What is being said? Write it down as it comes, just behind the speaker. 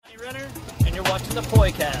Renner, and you're watching the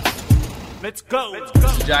Poicast. Let's go.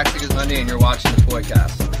 This is Jack Sigismundi, and you're watching the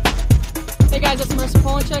Poicast. Hey guys, it's Marissa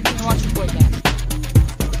Polachek, and you're watching the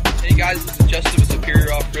Poicast. Hey guys, this is Justin with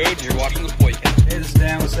Superior Off-Road, and you're watching the Poicast. Hey, this is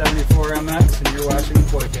Dan with 74MX, and you're watching the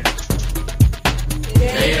Poicast.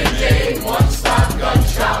 J&J One Stop Gun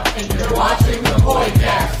Shop, and you're watching the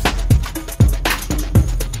Poicast.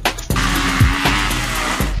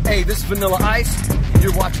 Hey, this is Vanilla Ice, and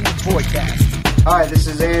you're watching the Poicast. Hi, this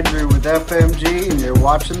is Andrew with FMG, and you're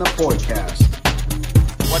watching the Poicast.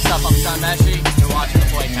 What's up, I'm Sean Messi, and you're watching the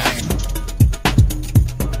Poicast.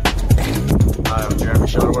 Hi, I'm Jeremy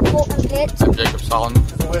Sherwood. I'm Jacob Solomon.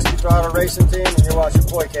 The Whiskey Throttle Racing Team, and you're watching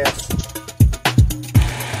Poicast.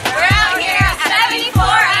 We're out here at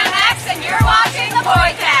 74MX, and you're watching the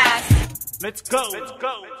Poicast. Let's go. Let's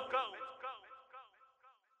go.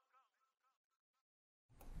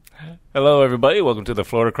 Hello, everybody. Welcome to the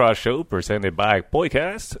Floridacross Show, presented by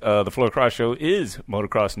Poicast. The Floridacross Show is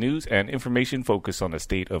motocross news and information focused on the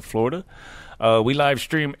state of Florida. We live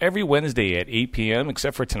stream every Wednesday at 8 p.m.,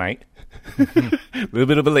 except for tonight. A little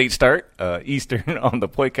bit of a late start, Eastern, on the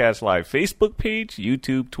Poicast Live Facebook page,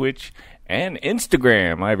 YouTube, Twitch, and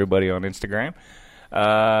Instagram. Hi, everybody on Instagram.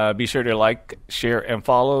 Be sure to like, share, and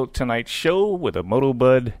follow tonight's show with a Moto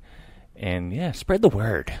Bud. And, yeah, spread the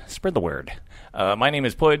word. Spread the word. My name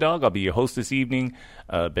is Poi Dog. I'll be your host this evening.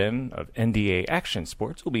 Ben of NDA Action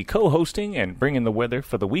Sports will be co-hosting and bringing the weather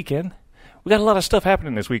for the weekend. We got a lot of stuff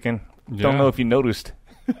happening this weekend. Yeah. Don't know if you noticed.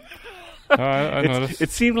 I noticed.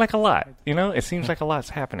 It seemed like a lot. You know, it seems like a lot's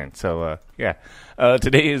happening. So, yeah.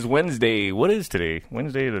 Today is Wednesday. What is today?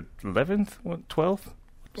 Wednesday the 11th? 12th?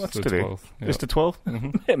 What's today? 12th, yep. It's the 12th?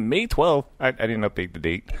 Mm-hmm. May 12th. I didn't update the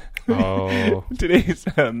date. Oh. Today's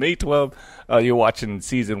May 12th. You're watching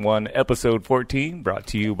Season 1, Episode 14, brought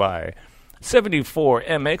to you by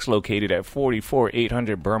 74MX, located at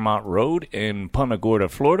 44800 Bermont Road in Punta Gorda,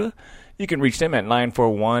 Florida. You can reach them at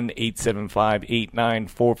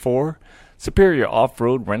 941-875-8944. Superior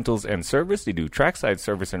Off-Road Rentals and Service. They do trackside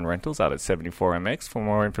service and rentals out at 74MX. For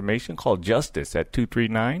more information, call Justice at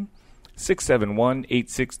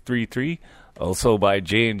 239-671-8633. Also by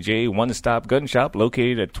J&J One Stop Gun Shop,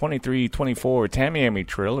 located at 2324 Tamiami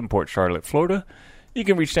Trail in Port Charlotte, Florida. You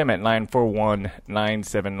can reach them at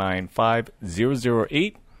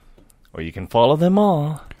 941-979-5008. Or you can follow them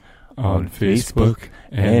all on Facebook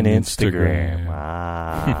and Instagram.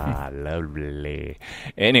 Lovely.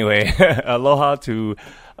 Anyway, aloha to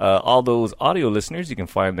all those audio listeners. You can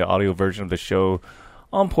find the audio version of the show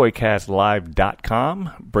on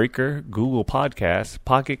PoicastLive.com, Breaker, Google Podcasts,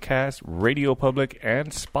 Pocket Cast, Radio Public, and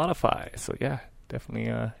Spotify. So, yeah,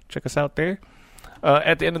 definitely check us out there.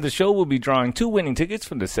 At the end of the show, we'll be drawing 2 winning tickets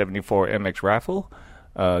from the 74MX raffle.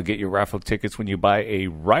 Get your raffle tickets when you buy a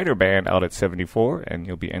rider band out at 74, and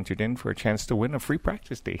you'll be entered in for a chance to win a free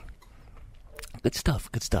practice day. Good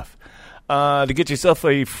stuff, good stuff. To get yourself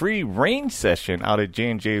a free range session out at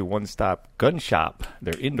J&J One Stop Gun Shop,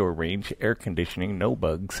 their indoor range, air conditioning, no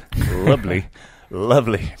bugs. Lovely,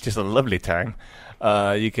 lovely, just a lovely time.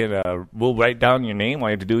 You can, we'll write down your name. All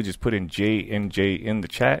you have to do is just put in J&J in the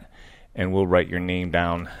chat, and we'll write your name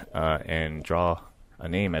down and draw a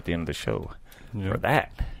name at the end of the show for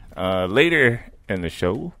that. Later in the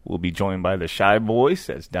show, we'll be joined by the Shy Boys,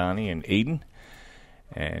 that's Donnie and Aiden,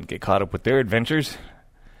 and get caught up with their adventures.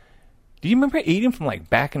 Do you remember Aiden from like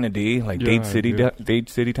back in the day, like Dade City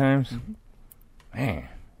times? Mm-hmm. Man,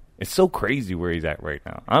 it's so crazy where he's at right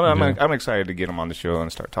now. I'm excited to get him on the show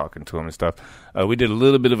and start talking to him and stuff. We did a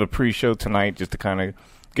little bit of a pre-show tonight just to kind of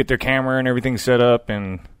get their camera and everything set up,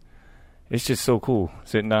 and it's just so cool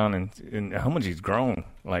sitting down and how much he's grown,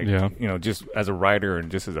 like you know, just as a writer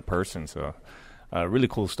and just as a person. So really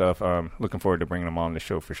cool stuff. Looking forward to bringing him on the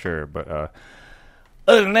show for sure. But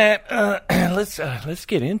other than that, let's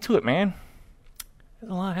get into it, man.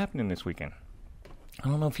 There's a lot happening this weekend. I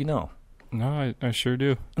don't know if you know. No, I sure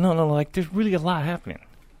do. No, like there's really a lot happening.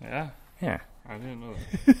 Yeah. I didn't know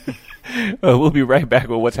that. We'll be right back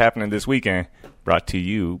with what's happening this weekend, brought to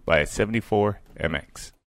you by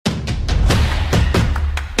 74MX.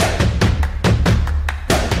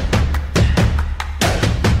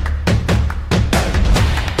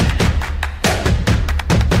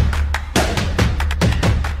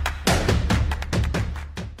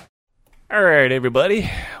 All right, everybody.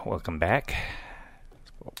 Welcome back.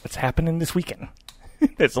 What's happening this weekend?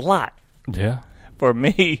 There's a lot. Yeah. For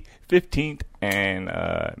May 15th and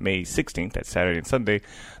May 16th, that's Saturday and Sunday,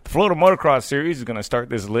 the Florida Motocross Series is going to start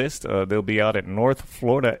this list. They'll be out at North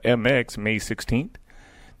Florida MX May 16th.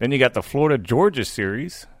 Then you got the Florida Georgia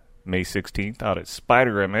Series May 16th out at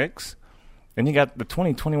Spider MX. Then you got the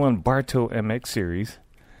 2021 Bartow MX Series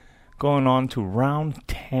going on to round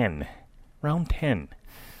 10. Round 10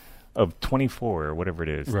 of 24 or whatever it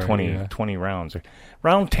is. Right, 20 rounds.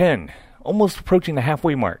 Round 10. Almost approaching the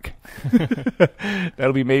halfway mark.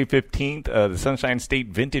 That'll be May 15th. The Sunshine State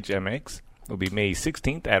Vintage MX will be May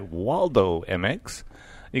 16th at Waldo MX.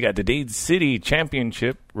 You got the Dade City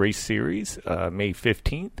Championship Race Series, May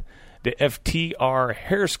 15th. The FTR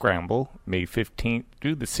Hare Scramble, May 15th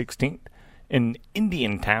through the 16th in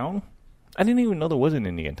Indiantown. I didn't even know there was an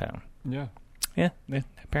Indiantown. Yeah. Yeah,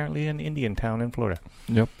 apparently an Indiantown in Florida.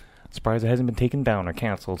 Yep. Surprised it hasn't been taken down or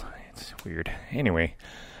canceled. It's weird. Anyway,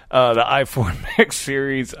 the I4MX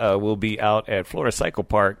Series will be out at Florida Cycle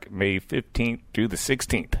Park, May 15th through the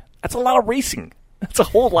 16th. That's a lot of racing. That's a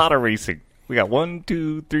whole lot of racing. We got 1,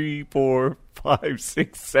 2, 3, 4, 5,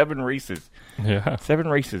 6, 7 races. Yeah. 7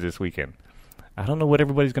 races this weekend. I don't know what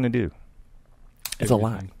everybody's going to do. It's a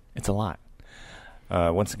lot. It's a lot.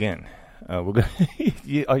 Once again, we're going.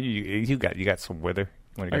 You got some weather.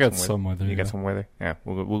 I got some weather. You got some weather. Yeah,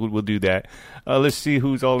 we'll do that. Let's see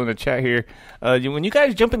who's all in the chat here. When you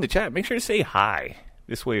guys jump in the chat, make sure to say hi.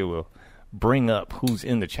 This way it will bring up who's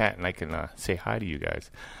in the chat, and I can say hi to you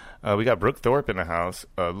guys. We got Brooke Thorpe in the house,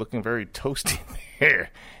 looking very toasty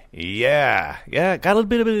there. Yeah. Got a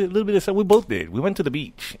little bit of sun. We both did. We went to the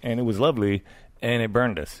beach, and it was lovely, and it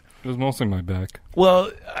burned us. It was mostly my back.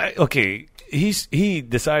 Well, okay. He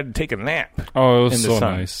decided to take a nap. Oh, it was in the so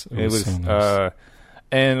sun. nice. It was so nice.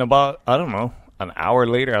 And about, I don't know, an hour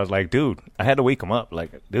later, I was like, dude, I had to wake him up.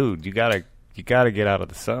 Like, dude, you gotta get out of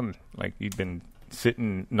the sun. Like, you've been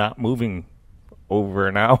sitting, not moving over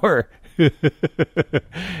an hour. He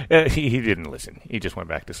didn't listen. He just went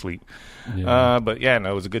back to sleep. Yeah. But yeah,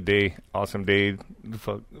 no, it was a good day. Awesome day.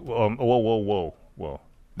 Whoa.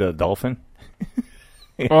 The dolphin.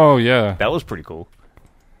 Oh, yeah. That was pretty cool.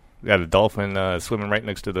 We got a dolphin swimming right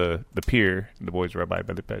next to the pier. The boys were by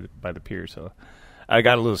the pier, so I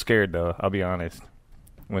got a little scared, though. I'll be honest.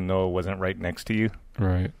 When Noah wasn't right next to you.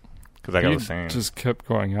 Right. Because like I was saying. Just kept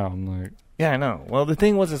going out. I'm like... Yeah, I know. Well, the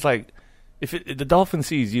thing was, it's like, if the dolphin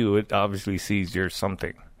sees you, it obviously sees you're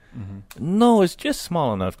something. Mm-hmm. No, it's just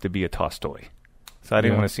small enough to be a Tolstoy. So I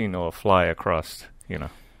didn't want to see Noah fly across,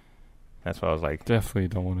 That's why I was like... Definitely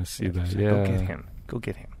don't want to see that. Yeah. Go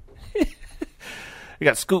get him. We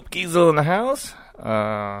got Scoop Giesel in the house.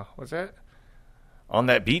 What's that? On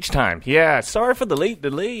that beach time. Yeah, sorry for the late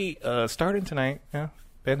delay starting tonight. Yeah,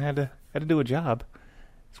 Ben had to do a job.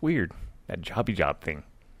 It's weird, that job thing.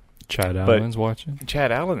 Chad Allen's watching.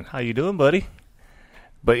 Chad Allen, how you doing, buddy?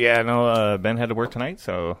 But yeah, I know Ben had to work tonight,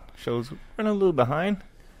 so show's running a little behind.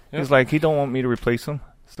 Yep. He's like, he don't want me to replace him.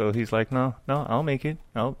 So he's like, no, I'll make it.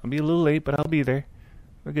 I'll be a little late, but I'll be there.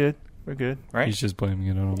 We're good, right? He's just blaming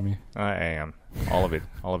it on me. I am. All of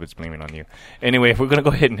it's blaming on you. Anyway, we're going to go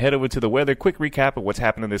ahead and head over to the weather. Quick recap of what's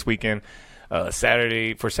happening this weekend.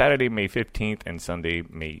 Saturday, May 15th and Sunday,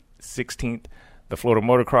 May 16th. The Florida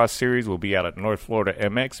Motocross Series will be out at North Florida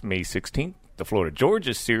MX, May 16th. The Florida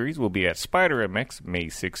Georgia Series will be at Spider MX, May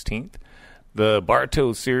 16th. The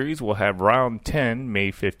Bartow Series will have Round 10,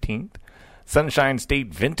 May 15th. Sunshine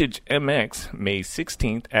State Vintage MX, May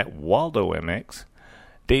 16th at Waldo MX.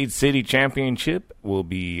 Dade City Championship will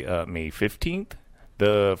be May 15th.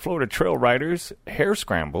 The Florida Trail Riders Hare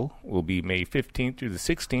Scramble will be May 15th through the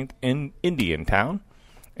 16th in Indiantown.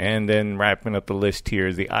 And then wrapping up the list here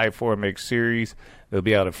is the I4MX Series. They'll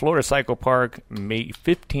be out at Florida Cycle Park May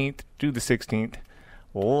 15th through the 16th.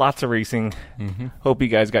 Lots of racing. Mm-hmm. Hope you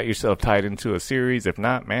guys got yourself tied into a series. If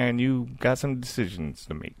not, man, you got some decisions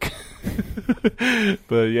to make.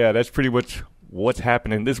 But yeah, that's pretty much what's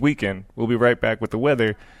happening this weekend. We'll be right back with the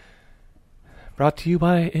weather. Brought to you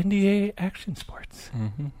by NDA Action Sports.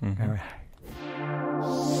 Mm-hmm, mm-hmm. All right.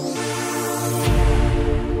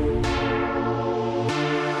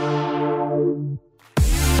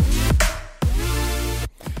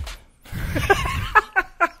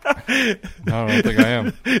 I don't think I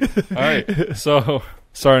am. All right. So,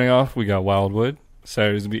 starting off, we got Wildwood.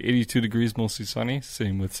 Saturday's going to be 82 degrees, mostly sunny.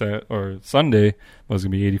 Same with Sunday, was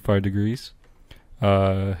going to be 85 degrees.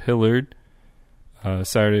 Hillard,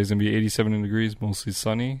 Saturday's going to be 87 degrees, mostly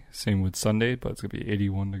sunny. Same with Sunday, but it's going to be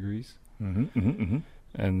 81 degrees. Mm-hmm, mm-hmm, mm-hmm.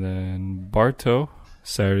 And then Bartow,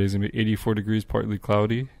 Saturday's going to be 84 degrees, partly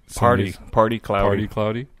cloudy. Party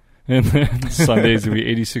cloudy. And then Sunday's going to be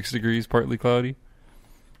 86 degrees, partly cloudy.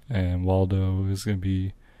 And Waldo is going to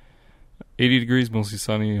be 80 degrees, mostly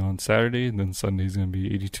sunny on Saturday. And then Sunday's going to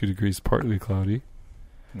be 82 degrees, partly cloudy.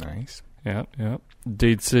 Nice. Yeah.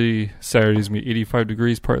 Dade City, Saturday's going to be 85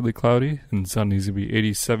 degrees, partly cloudy. And Sunday's going to be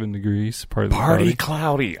 87 degrees, partly cloudy.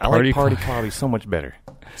 Cloudy. I like party cloudy so much better.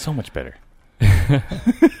 So much better.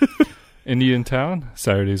 Indiantown,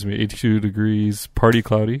 Saturday's going to be 82 degrees, partly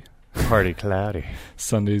cloudy. Party cloudy.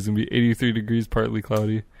 Sunday's going to be 83 degrees, partly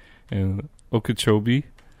cloudy. And Okeechobee,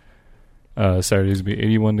 Saturday's going to be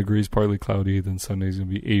 81 degrees, partly cloudy. Then Sunday's going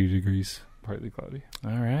to be 80 degrees, partly cloudy.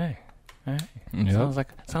 All right. Yep.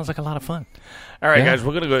 Sounds like a lot of fun. All right, guys,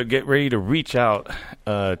 we're gonna go get ready to reach out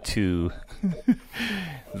to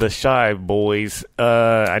the Shy Boys.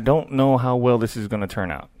 I don't know how well this is gonna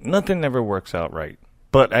turn out. Nothing ever works out right,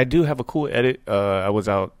 but I do have a cool edit. I was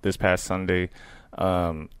out this past Sunday.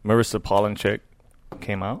 Marissa Polinchek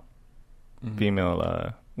came out,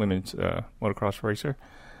 female women's motocross racer.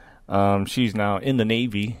 She's now in the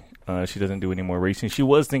Navy. She doesn't do any more racing. She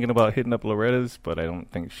was thinking about hitting up Loretta's, but I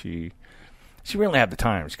don't think she really had the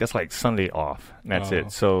time. She gets like Sunday off, and that's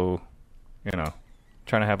it. So,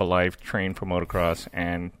 trying to have a life, train for motocross,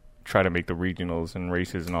 and try to make the regionals and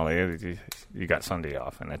races and all that. You got Sunday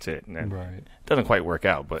off, and that's it. And it doesn't quite work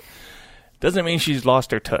out, but doesn't mean she's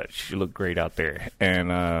lost her touch. She looked great out there.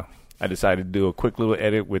 And I decided to do a quick little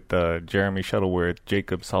edit with Jeremy Shuttleworth,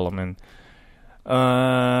 Jacob Solomon,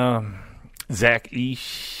 Zach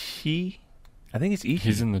Ishii. I think it's Ishii.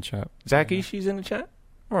 He's in the chat. Zach Ishii's in the chat?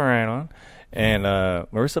 Right on. And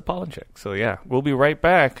Marissa Polinchek. So, yeah, we'll be right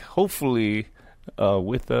back, hopefully,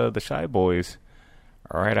 with the Shy Boys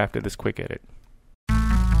right after this quick edit.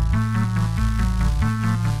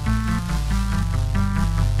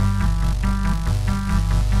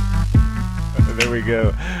 There we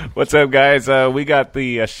go. What's up, guys? We got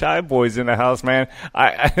the Shy Boys in the house, man.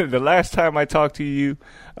 The last time I talked to you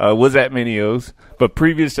was at Minio's, but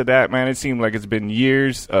previous to that, man, it seemed like it's been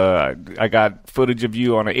years. I got footage of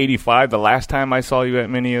you on an 85 the last time I saw you at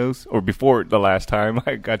Minio's, or before the last time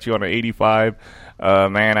I got you on an 85.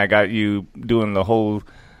 Man, I got you doing the whole,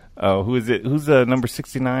 who is it? Who's the number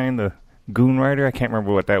 69, the Goon Rider? I can't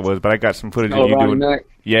remember what that was, but I got some footage of you Ronnie doing. Mac.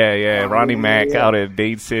 Yeah, Ronnie Mac out at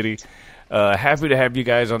Dade City. Happy to have you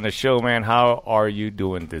guys on the show, man. How are you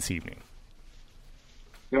doing this evening?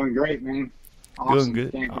 Doing great, man. Awesome. Doing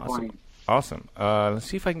good. Can't complain. Awesome. Let's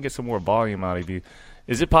see if I can get some more volume out of you.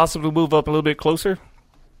 Is it possible to move up a little bit closer?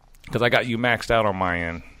 Because I got you maxed out on my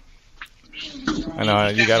end. I know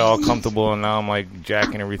you got all comfortable, and now I'm like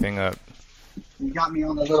jacking everything up. You got me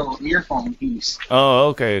on the little earphone piece. Oh,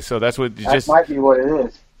 okay. So that's what you That might be what it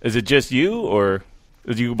is. Is it just you, or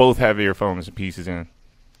do you both have earphones and pieces in?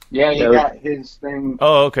 Yeah, he got his thing.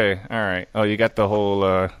 Oh, okay. All right. Oh, you got the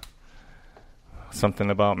whole something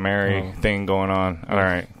about Mary thing going on. All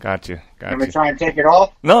right. Gotcha. Let me try and take it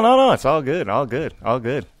off? No. It's all good. All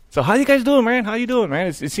good. So how you guys doing, man? How you doing, man?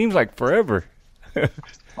 It seems like forever.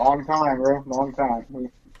 Long time, bro. Long time.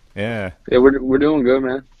 Yeah. Yeah, we're doing good,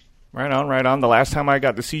 man. Right on. The last time I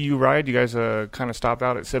got to see you ride, you guys kind of stopped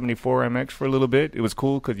out at 74 MX for a little bit. It was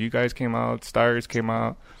cool because you guys came out, Stires came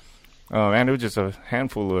out. Man, it was just a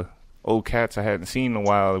handful of old cats I hadn't seen in a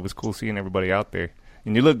while. It was cool seeing everybody out there.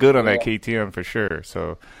 And you look good on that KTM for sure.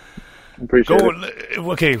 So, appreciate it.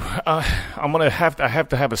 Okay, I'm gonna have to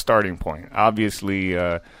have a starting point. Obviously,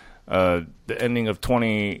 the ending of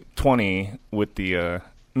 2020 with the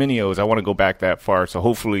Minios. I want to go back that far. So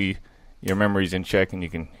hopefully your memory's in check and you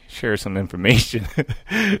can share some information.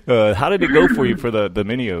 How did it go for you for the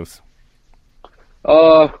Minios?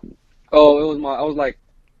 It was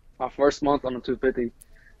my first month on the 250,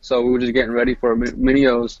 so we were just getting ready for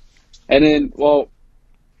Minios. And then, I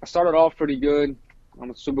started off pretty good on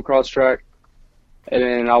the Supercross track, and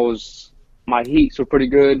then my heats were pretty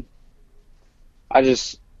good.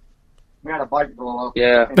 We had a bike blow up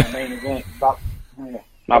in the main event.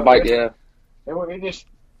 My bike, It just,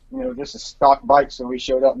 just a stock bike, so we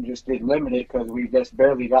showed up and just did limited because we just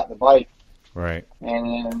barely got the bike. Right. And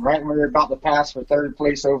then right when we were about to pass for third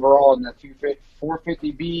place overall in the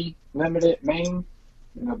 450B limited main,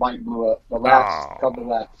 and the bike blew up. The last couple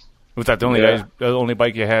laps. Was that the only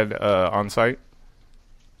bike you had on site?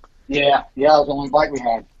 Yeah, that was the only bike we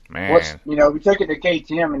had. Man. We took it to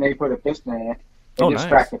KTM and they put a piston in it. They just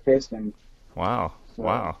cracked the piston. Wow. So,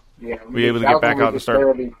 wow. Yeah. Were you able to get back out and start?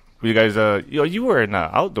 Were you guys? You were in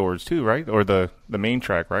outdoors too, right? Or the main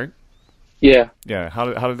track, right? Yeah. Yeah. How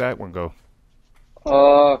did that one go?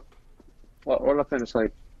 What did I finish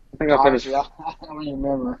like? I think I finished. I don't even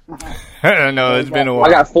remember. No, it's been a while.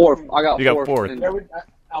 I got fourth. You got fourth.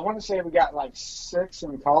 I want to say we got like 6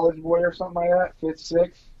 in College Boy or something like that. 5th,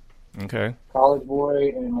 6th. Okay. College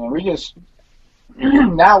Boy, and we just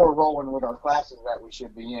now we're rolling with our classes that we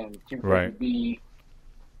should be in. 250B,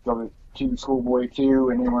 go to 2 Schoolboy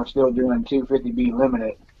 2, and then we're still doing 250B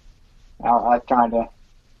limited.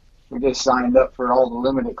 We just signed up for all the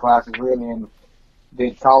limited classes really, and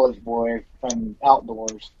did College Boy and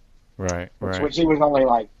outdoors. Right. Which he was only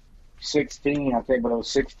like 16, I think, but it was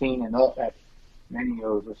 16 and up at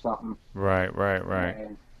Minios or something. Right.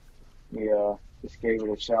 And we just gave it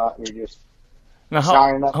a shot. We just Now,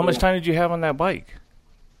 how much time did you have on that bike?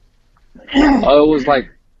 It was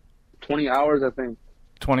like 20 hours, I think.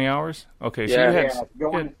 20 hours? Okay, so Yeah. you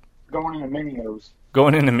had Going into Minios.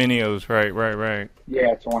 going into Minios, right.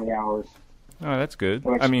 Yeah, 20 hours. Oh, that's good.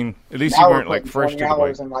 Which I mean, at least now you we're weren't like putting first to 20 the bike.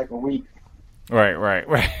 hours in like a week. Right.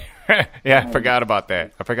 Yeah, I forgot about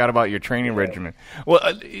that. I forgot about your training regimen.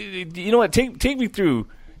 Well, you know what? Take me through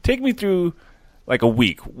like a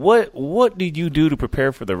week. What did you do to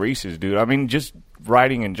prepare for the races, dude? I mean, just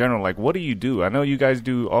riding in general. Like, what do you do? I know you guys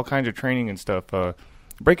do all kinds of training and stuff.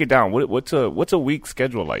 Break it down. What's a week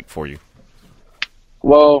schedule like for you?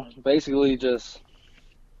 Well, basically just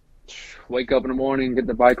wake up in the morning, get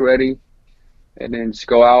the bike ready, and then just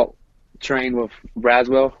go out, train with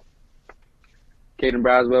Braswell, Caden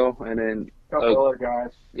Braswell, and then A couple other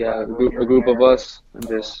guys. a group of us, and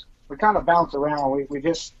just we kind of bounce around. We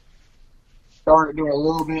just started doing a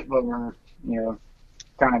little bit, but we're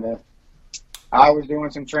kind of. I was doing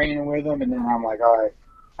some training with them, and then I'm like, all right,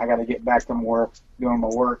 I got to get back to doing my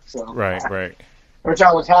work. So Right. Which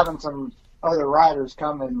I was having some other riders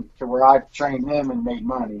coming to where I trained them and made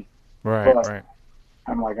money. Right.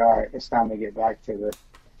 I'm like, all right, it's time to get back to the.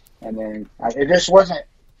 And then it just wasn't,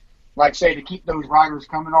 like, say, to keep those riders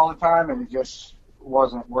coming all the time, and it just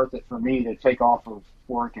wasn't worth it for me to take off of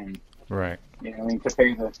work and, Right. To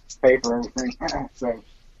pay for everything. So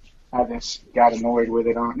I just got annoyed with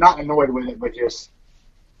it. Not annoyed with it, but just.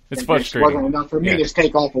 It's it frustrating. Just wasn't enough for me to just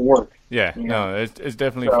take off of work. Yeah, no, it's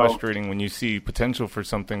definitely frustrating when you see potential for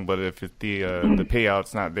something, but if the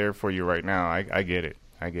payout's not there for you right now, I get it.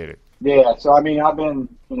 Yeah, so I've been,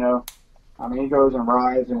 he goes and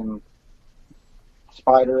rides and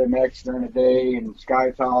Spider MX during the day and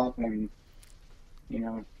Skytop and,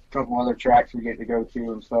 a couple other tracks we get to go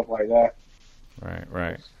to and stuff like that.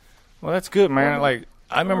 Right. Well, that's good, man. Like,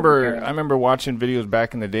 I remember watching videos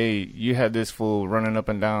back in the day. You had this fool running up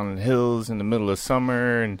and down hills in the middle of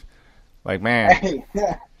summer, and like, man,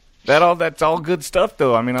 that's all good stuff,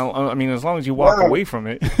 though. I mean, as long as you walk away from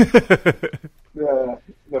it.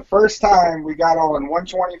 The first time we got on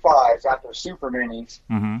 125s after Super Minis,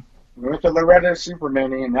 we went to Loretta Super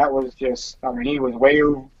Mini, and that was just, he was way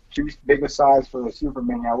too big a size for the Super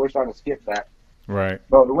Mini. I wish I'd have skipped that. Right.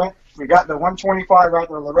 But we got the 125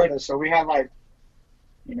 after Loretta, so we had like,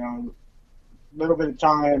 a little bit of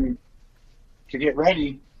time to get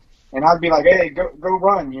ready, and I'd be like, hey, go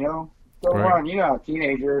run, run, a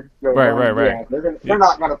teenager. Right. Yeah, they're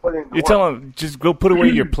not going to put it in the You tell them, just go put away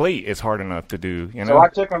your plate. It's hard enough to do, So I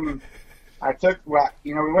took them,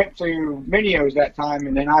 we went to Minios that time,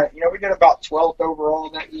 and then we did about 12th overall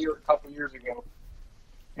that year, a couple years ago.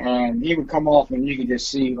 And he would come off, and you could just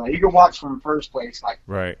see, like, you could watch from first place, like,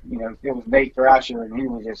 right. It was Nate Thrasher, and he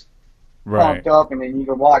was just right. pumped up, and then you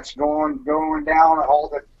could watch going down all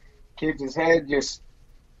the kids' head,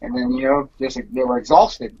 and then, they were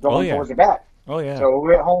exhausted going towards the back. Oh, yeah. So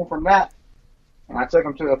we went home from that, and I took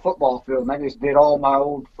them to the football field, and I just did all my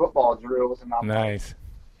old football drills. And nice.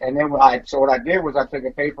 And then what I did was I took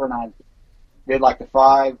a paper, and I did like the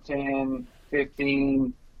 5, 10,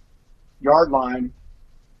 15 yard line,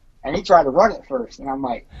 and he tried to run it first, and I'm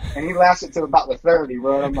like, and he lasted to about the 30,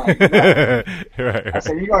 bro. I'm like, right. I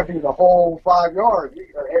said, you got to do the whole 5 yards,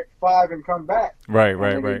 or hit 5 and come back. Right.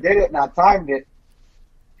 We did it, and I timed it,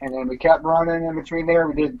 and then we kept running in between there.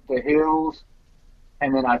 We did the hills,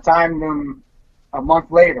 and then I timed them a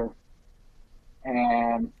month later,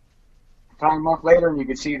 and you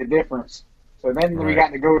could see the difference. So then we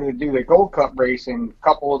got to go to do the Gold Cup race, and a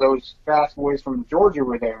couple of those fast boys from Georgia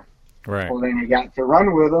were there. Right. Well, then he got to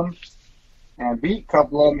run with them and beat a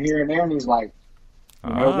couple of them here and there, and he's like,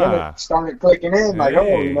 then it started clicking in, like,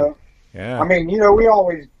 Yeah. We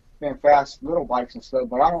always been fast little bikes and stuff,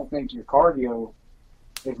 but I don't think your cardio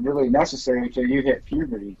is really necessary until you hit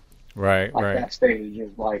puberty. Right. That stage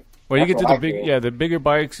is like. Well, you get to the bigger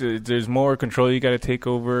bikes. There's more control you got to take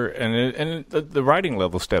over, and the riding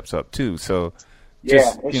level steps up too. So,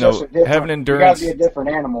 just, having endurance. You got to be a different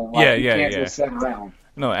animal. Like, you can't just sit around.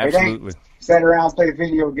 No, absolutely. Sit around, play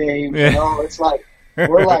video games. It's like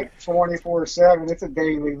we're like 24/7. It's a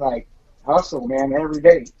daily hustle, man, every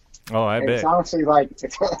day. Oh, I bet. It's honestly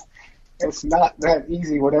it's not that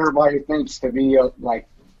easy what everybody thinks to be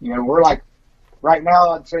we're like right now.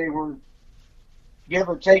 I'd say we're give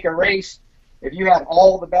or take a race. If you had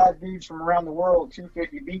all the bad dudes from around the world,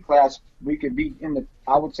 250B class, we could be in the,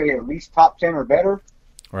 I would say, at least top 10 or better.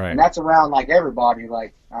 Right. And that's around everybody. We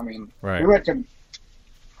went to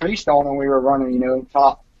Freestone and we were running,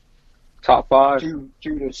 top top 5. 2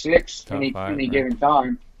 to 6 Top any 5, right. given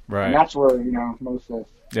time. Right. And that's where, most of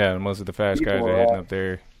most of the fast people guys are are heading at. up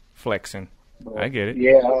there flexing. But, I get it.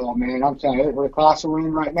 Yeah, oh man, I'm telling you, we're the class we're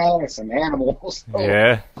in right now. There's some animals.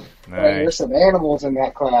 Yeah. There's Nice. some animals in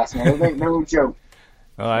that class, man. It ain't no joke.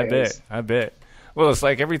 Oh, I Yes. bet. Well, it's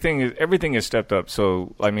like everything is stepped up.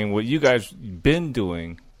 So, I mean, what you guys been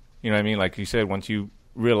doing, you know what I mean? Like you said, once you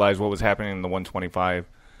realized what was happening in the 125,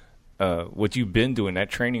 what you've been doing,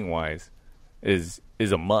 that training-wise, is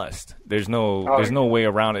a must. There's no way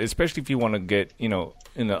around it, especially if you want to get,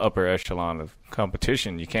 in the upper echelon of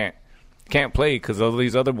competition. You can't play because all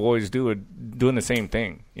these other boys are doing the same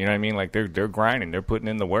thing. You know what I mean? Like they're grinding, they're putting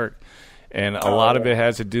in the work. And a lot of it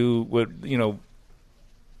has to do with,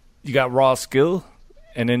 you got raw skill,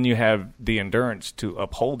 and then you have the endurance to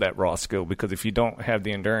uphold that raw skill. Because if you don't have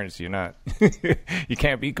the endurance, you're not, you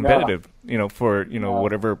can't be competitive. For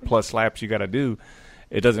whatever plus laps you got to do.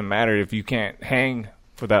 It doesn't matter if you can't hang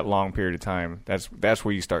for that long period of time. That's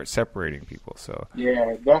where you start separating people. So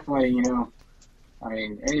Yeah, definitely. I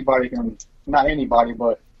mean, anybody can, not anybody,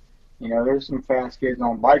 but there's some fast kids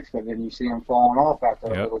on bikes, but then you see them falling off after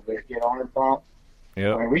a little bit. Get arm pump.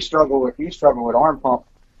 yeah, I mean, we struggle with arm pump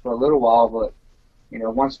for a little while, but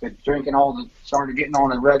once the drinking started getting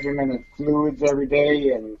on a regimen of fluids every day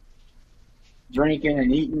and drinking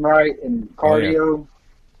and eating right and cardio,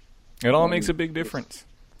 it all makes a big difference.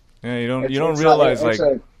 Yeah, you don't it's realize like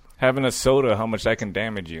having a soda, how much that can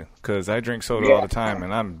damage you. Because I drink soda all the time,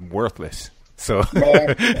 and I'm worthless. So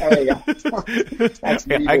man, hey, that's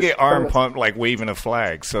I get arm pumped like waving a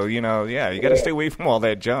flag. So you got to stay away from all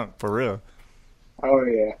that junk for real. Oh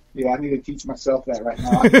yeah. I need to teach myself that right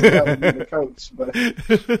now. I can be the coach, but I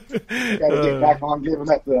got to get back on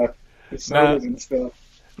giving up the sodas and stuff.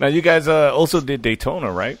 Now you guys also did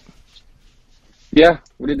Daytona, right? Yeah,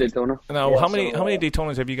 we did Daytona. Now how many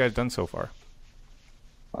Daytonas have you guys done so far?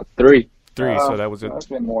 3. So that was it. It's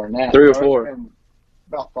been more than that. 3 or It's 4. been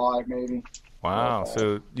about 5 maybe. Wow.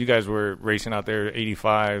 So you guys were racing out there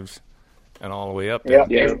 85s and all the way up there.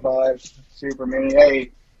 Yeah, 85s, super mini.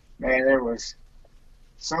 Hey, man, there was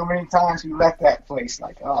so many times we left that place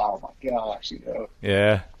like, oh my gosh,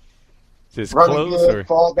 Yeah. Just running close good, or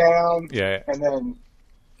fall down, yeah. and then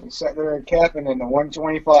we sat there and kept, and then the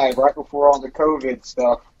 125 right before all the COVID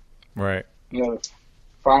stuff. Right.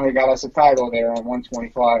 Finally got us a title there on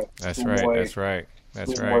 125. That's right.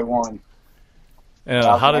 Schoolboy won.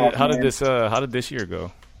 How did this year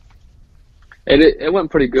go? It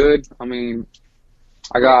went pretty good. I mean,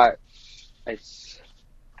 I got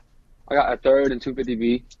a third in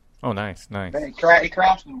 250B. Oh, nice. Man, he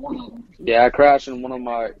crashed in one of them. Yeah, I crashed in one of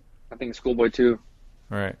my, I think, Schoolboy 2.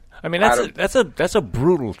 Right. I mean, that's a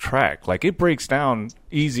brutal track. Like, it breaks down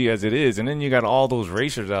easy as it is, and then you got all those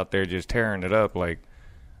racers out there just tearing it up. Like,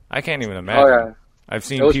 I can't even imagine. Oh yeah, I've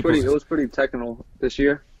seen people. It was pretty technical this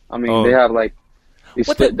year. I mean, they have like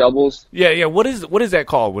these split doubles. Yeah. What is that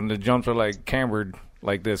called when the jumps are like cambered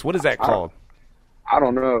like this? What is that called? I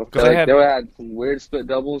don't know. They had some weird split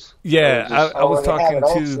doubles. Yeah, I was talking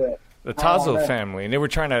to set. the Tazo family, and they were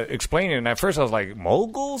trying to explain it. And at first, I was like,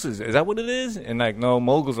 "Moguls? Is that what it is?" And like, no,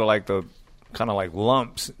 moguls are like the kind of like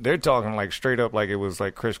lumps. They're talking like straight up, like it was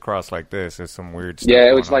like crisscross like this. There's some weird stuff. Yeah,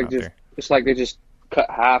 it was like there. it's like they just cut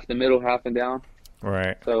half, the middle half and down.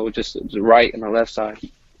 Right. So it was just the right and the left side.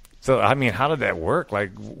 So I mean, how did that work?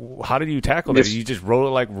 Like, how did you tackle that? You just roll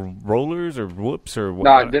it like rollers or whoops or what?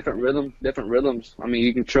 Nah, different rhythms. I mean,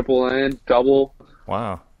 you can triple in, double.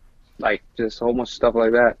 Wow. Like just a whole bunch of stuff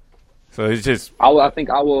like that. So it's just. I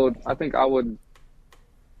think I would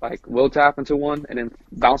like wheel tap into one and then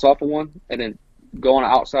bounce off of one and then go on the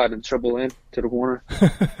outside and triple in to the corner.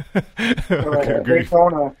 Okay,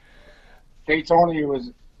 Daytona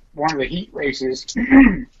was one of the heat races.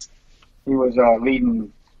 He was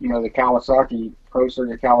leading, the Kawasaki Pro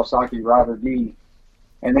Circuit Kawasaki Rider D,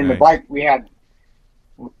 and then the bike we had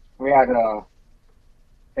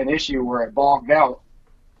an issue where it bogged out,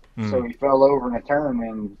 so he fell over in a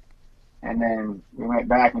turn, and then we went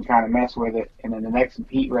back and kind of messed with it, and then the next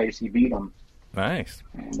heat race he beat him. Nice.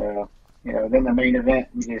 And then the main event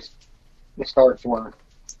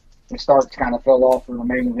the starts kind of fell off for the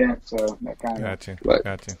main event, so that kind of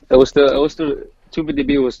Gotcha. It was still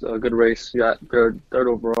 250B was a good race. You got third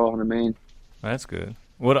overall on the main. That's good.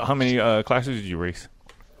 How many classes did you race?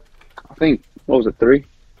 I think, what was it, 3?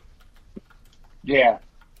 Yeah.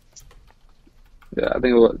 Yeah, I think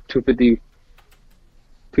it was 250B,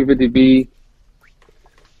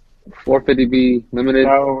 450B limited.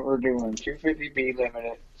 No, we're doing 250B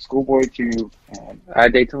limited, Schoolboy 2, and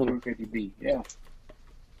at Daytona. 250B. Yeah.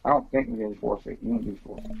 I don't think we did 450. We didn't do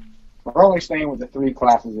 450. we're only staying with the 3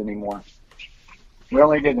 classes anymore. We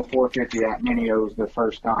only did the 450 at Minios the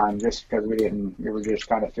first time just because we were just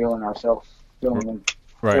kind of feeling ourselves, feeling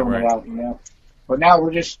it out, you know. But now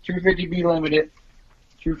we're just 250B limited,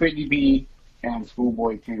 250B, and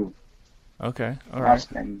schoolboy 2. Okay, all right.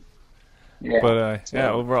 Yeah. But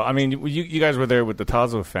overall, I mean, you guys were there with the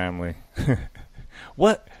Tazo family.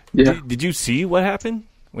 What? Yeah. Did you see what happened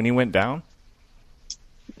when he went down?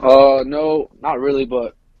 No, not really,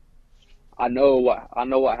 but I know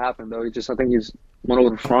what happened though. I think he's went over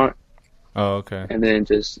the front. Oh, okay. And then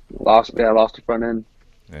just lost the front end.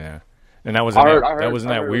 Yeah. And that was in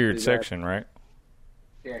that weird section, right?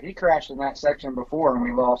 Yeah, he crashed in that section before, and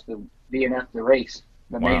we lost the DNF the race,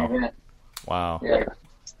 the main event. Wow. Yeah.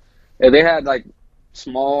 Yeah, they had like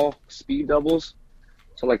small speed doubles.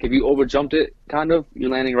 So like if you overjumped it, kind of, you're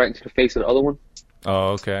landing right into the face of the other one.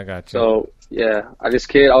 Oh, okay, I got you. So yeah, I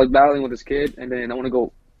was battling with this kid, and then I want to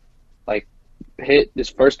go like hit this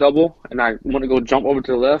first double, and I want to go jump over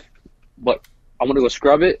to the left, but I want to go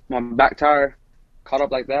scrub it. My back tire caught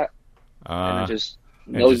up like that, and I just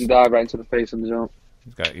nosy dive right into the face of the jump.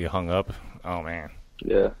 Got you hung up. Oh man.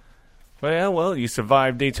 Yeah. Well, yeah. Well, you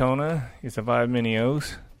survived Daytona. You survived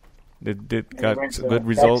Minios. Got some good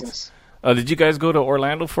results. Did you guys go to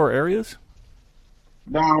Orlando for areas?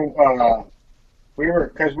 No, we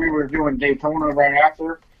were doing Daytona right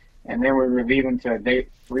after, and then we were leaving to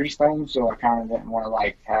Freestone, so I kind of didn't want to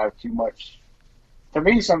like have too much. To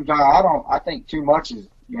me, sometimes I think too much is,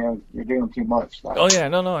 you know, you're doing too much. Like, oh yeah,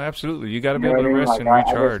 no, absolutely. You got to be able to rest and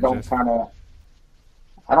recharge.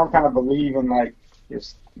 I don't kind of believe in like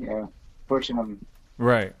just, you know, pushing them.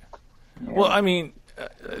 Right. Yeah. Well, I mean,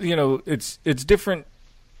 you know, it's different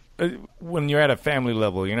when you're at a family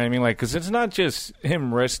level. You know what I mean? Like, because it's not just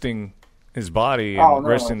him resting his body and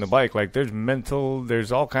resting the bike. Like,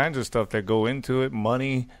 there's all kinds of stuff that go into it,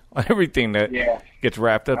 money, everything that gets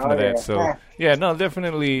wrapped up into that. So,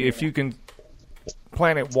 definitely, if you can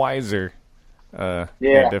plan it wiser,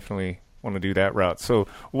 definitely want to do that route. So,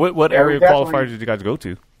 what area qualifiers did you guys go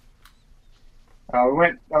to? We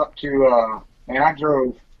went up to, and I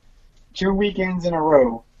drove 2 weekends in a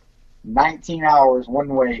row, 19 hours one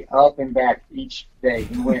way, up and back each day.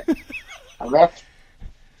 I left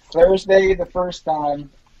Thursday the first time,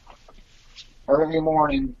 early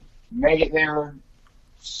morning, made it there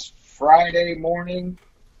Friday morning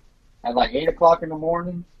at like 8 o'clock in the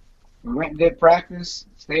morning. We went and did practice,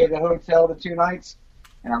 stayed at the hotel the 2 nights,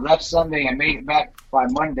 and I left Sunday and made it back by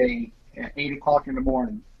Monday at 8 o'clock in the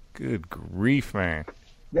morning. Good grief, man.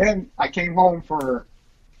 Then I came home for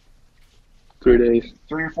 3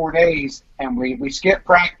 or 4 days, and we skipped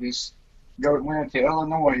practice, went to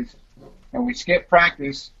Illinois, and we skipped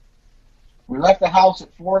practice. We left the house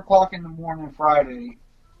at 4 o'clock in the morning Friday.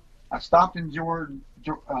 I stopped in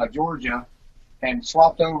Georgia and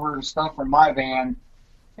swapped over the stuff from my van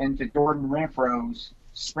into Jordan Renfro's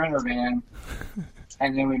Sprinter van,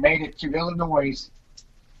 and then we made it to Illinois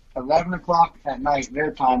 11 o'clock at night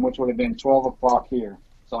their time, which would have been 12 o'clock here.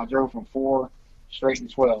 So I drove from 4 straight to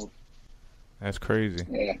 12. That's crazy.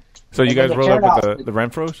 Yeah. So you guys rode up with the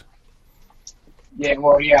Renfros? Yeah,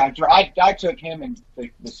 well, yeah. I took him and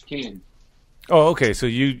this kid. Oh, okay. So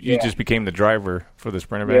you just became the driver for the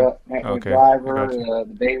Sprinter van? Yeah, okay. The driver, the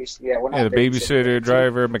babysitter. The babysitter,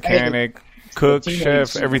 driver, mechanic, cook,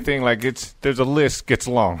 chef, everything. Like there's a list gets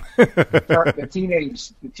long. the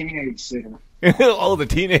teenage sitter. Oh, the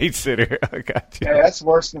teenage sitter. I got you. Yeah, that's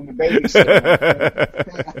worse than the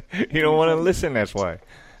babysitter. You don't want to listen. That's why.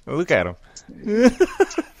 Look at him.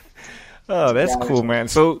 Oh, that's cool, man.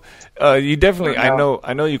 So you definitely, I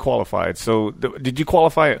know you qualified. So did you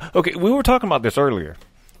qualify? Okay, we were talking about this earlier.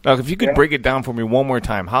 Now, if you could break it down for me one more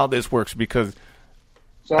time, how this works, because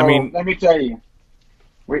let me tell you,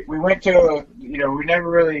 we went to we never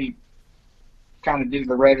really kind of did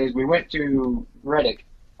the Reddit. We went to Reddick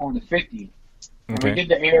on the 50, and we did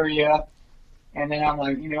the area, and then I'm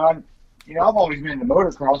like, I've always been in the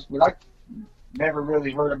motocross, but I never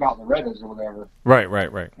really heard about the Reddits or whatever.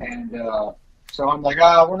 Right. And so I'm like,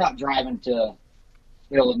 we're not driving to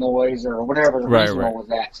Illinois or whatever the regional was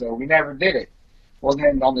at, so we never did it. Well,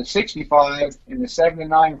 then on the 65, in the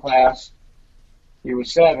 7-9 class, he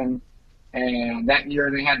was 7, and that year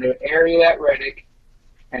they had the area at Reddick,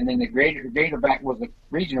 and then the greater back was the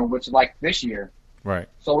regional, which is like this year. Right.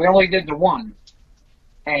 So we only did the one,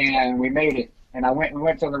 and we made it. And we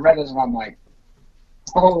went to the Reddits, and I'm like,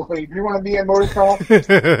 holy, do you want to be in motocross?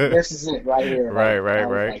 This is it right here. Right.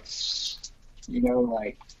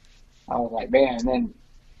 I was like, man, and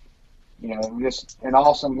then, just an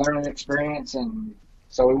awesome learning experience, and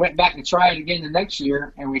So we went back to try it again the next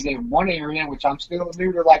year, and we did one area, which I'm still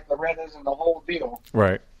new to, like Loretta's and the whole deal.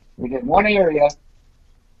 Right. We did one area,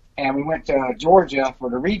 and we went to Georgia for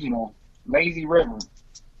the regional, Lazy River.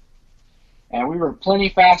 And we were plenty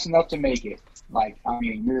fast enough to make it. Like, I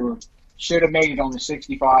mean, should have made it on the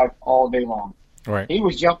 65 all day long. Right. He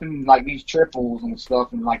was jumping like these triples and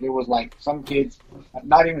stuff, and like it was like some kids,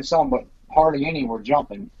 not even some, but hardly any were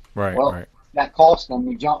jumping. Right. Well, right. that cost them.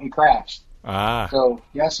 We jumped and crashed. Ah. So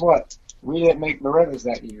guess what? We didn't make Loretta's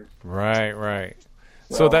that year. Right. Right.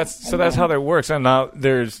 So that's how that works. And now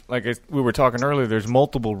there's, like we were talking earlier, there's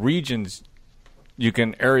multiple regions you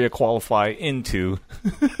can area qualify into.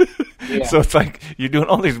 Yeah. So it's like you're doing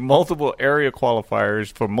all these multiple area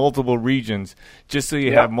qualifiers for multiple regions just so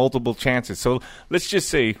you have multiple chances. So let's just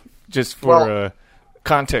say, just for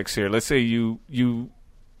context here, let's say you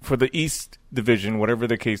for the East Division, whatever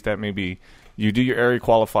the case that may be, you do your area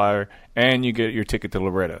qualifier and you get your ticket to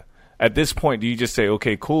Loretta. At this point, do you just say,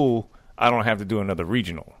 okay, cool, I don't have to do another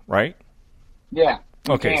regional, right? Yeah.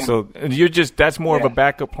 Okay, so that's more of a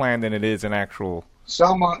backup plan than it is an actual.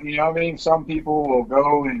 Some, you know what I mean? Some people will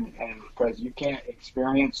go and because you can't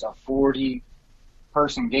experience a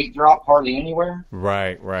 40-person gate drop hardly anywhere.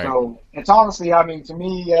 Right. So it's honestly, I mean, to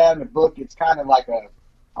me, in the book, it's kind of like it's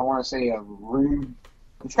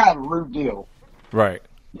kind of a rude deal. Right.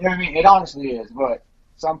 You know what I mean? It honestly is, but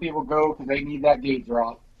some people go because they need that gate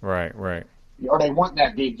drop. Right. Or they want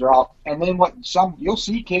that gate drop. And then you'll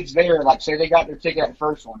see kids there, like say they got their ticket at the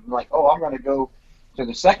first one. Like, oh, I'm going to go to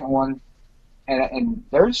the second one. And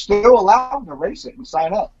they're still allowed to race it and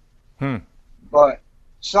sign up. But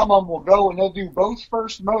some of them will go and they'll do both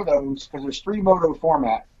first motos because there's 3 moto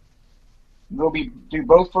format. They'll do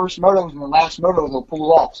both first motos and the last moto they'll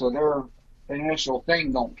pull off. So their initial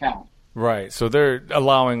thing don't count. Right. So they're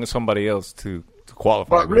allowing somebody else to qualify.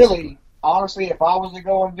 But really, honestly, if I was to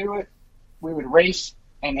go and do it, we would race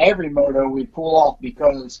and every moto we'd pull off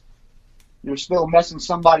because you're still messing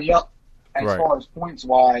somebody up as far as points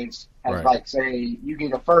wise. As like, say, you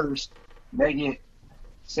get a first, they get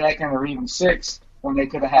second or even sixth when they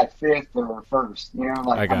could have had fifth or first. You know,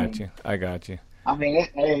 like I got you. I mean,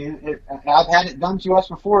 I've had it done to us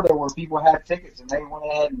before, though, where people had tickets and they went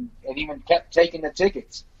ahead and even kept taking the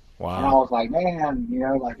tickets. Wow. And I was like, man, you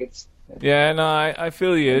know, like it's. Yeah, no, I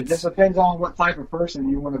feel you. It just depends on what type of person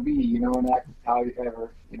you want to be, you know, and how you ever,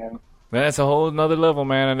 you know. That's a whole nother level,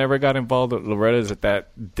 man. I never got involved with Loretta's at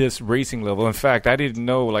this racing level. In fact, I didn't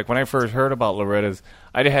know, like when I first heard about Loretta's,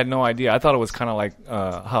 I had no idea. I thought it was kind of like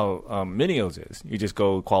how Minios is. You just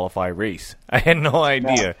go qualify, race. I had no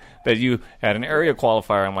idea that you had an area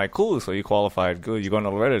qualifier. I'm like, cool, so you qualified, good. You're going to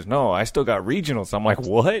Loretta's. No, I still got regionals. I'm like,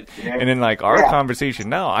 what? Yeah. And then like our conversation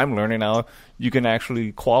now, I'm learning now you can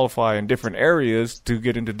actually qualify in different areas to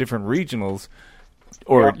get into different regionals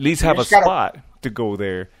or at least have a spot to go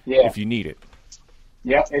there if you need it.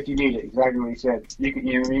 Yeah, if you need it. Exactly what he said. You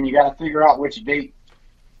know what I mean? You got to figure out which date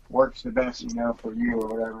works the best, you know, for you or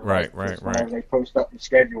whatever. Right. Whenever they post up the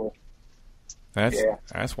schedule.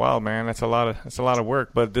 That's wild, man. That's a lot of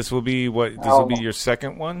work. But this will be will be your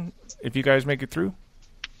second one if you guys make it through?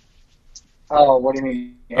 Oh, what do you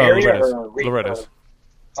mean? Area or Loretta's.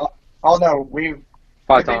 Oh no, we've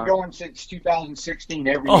been going since 2016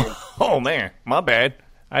 every year. Oh man, my bad.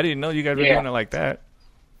 I didn't know you guys were doing it like that.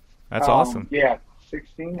 That's awesome. Yeah,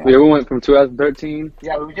 16. Yeah, we went from 2013.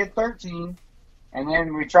 Yeah, we did 13, and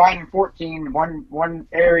then we tried in 14, one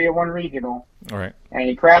area, one regional. All right. And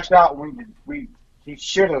he crashed out. He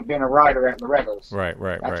should have been a rider at Loretta's. Right.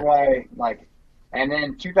 That's why, like, and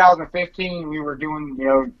then 2015 we were doing, you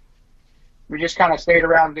know, we just kind of stayed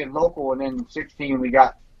around and did local, and then 16 we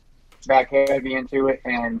got back heavy into it,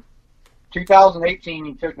 and 2018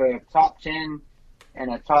 he took a top 10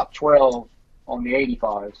 and a top 12 on the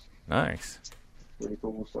 85s. Nice. Pretty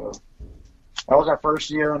cool. So that was our first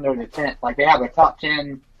year under the tent. Like they have a top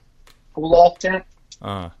 10 pull-off tent.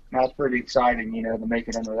 That's pretty exciting, you know, to make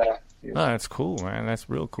it under that. Oh, that's cool, man. That's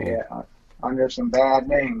real cool. Yeah, under some bad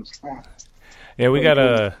names. Yeah, we got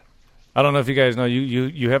a. I don't know if you guys know.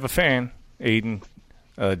 You have a fan, Aiden,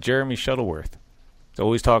 Jeremy Shuttleworth. He's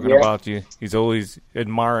always talking about you. He's always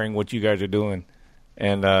admiring what you guys are doing.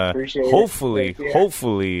 And hopefully,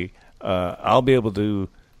 I'll be able to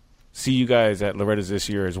see you guys at Loretta's this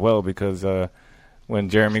year as well, because when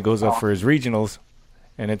Jeremy goes up for his regionals,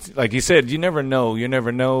 and it's like you said, you never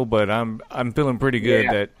know. But I'm feeling pretty good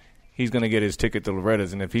that he's going to get his ticket to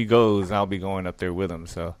Loretta's, and if he goes, I'll be going up there with him.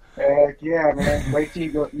 So. Heck yeah, man! Wait till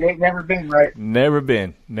you go. You ain't never been, right? Never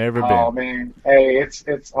been. Oh man, hey,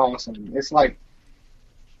 it's awesome. It's like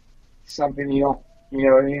something you don't. You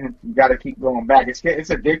know what I mean? You got to keep going back. It's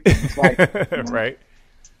addicting. It's like, you know, right.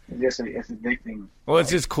 it's addicting. Well,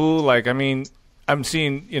 it's just cool. Like, I mean, I'm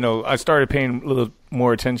seeing, I started paying a little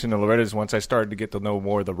more attention to Loretta's once I started to get to know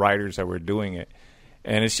more of the riders that were doing it.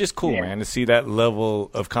 And it's just cool, man, to see that level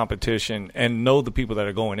of competition and know the people that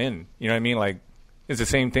are going in. You know what I mean? Like, it's the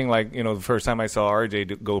same thing like, the first time I saw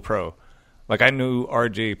RJ go pro. Like, I knew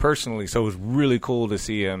RJ personally, so it was really cool to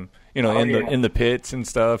see him, in the pits and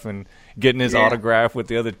stuff and getting his autograph with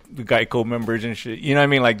the other Geico members and shit. You know what I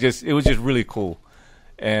mean? Like, it was just really cool.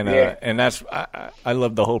 And and that's I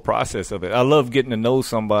love the whole process of it. I love getting to know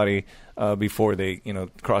somebody before they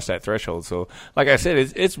cross that threshold. So like I said,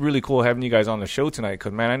 it's really cool having you guys on the show tonight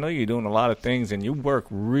because, man, I know you're doing a lot of things and you work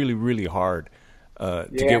really, really hard to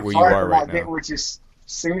get where you are right now. Which is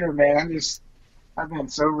sooner, man. I've been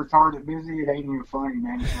so retarded busy, it ain't even funny,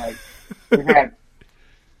 man. It's like we've had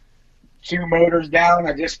 2 motors down.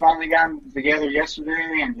 I just finally got them together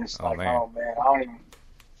yesterday and man, I don't even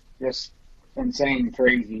just insane,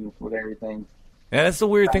 crazy with everything. Yeah, that's the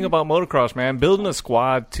weird thing about motocross, man. Building a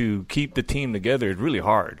squad to keep the team together is really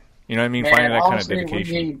hard. You know what I mean? Man, finding that honestly, kind of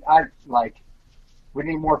dedication. We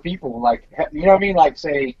need more people. Like, you know what I mean? Like,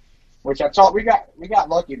 say, which I thought we got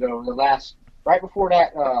lucky though. Right before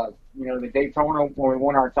that, the Daytona when we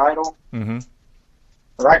won our title. Mm-hmm.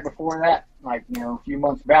 Right before that, a few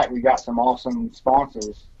months back, we got some awesome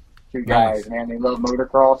sponsors. 2 guys, man. They love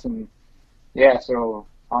motocross and so.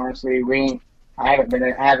 Honestly, I haven't been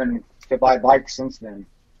having to buy bikes since then.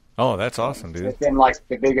 Oh, that's awesome, dude. It's been like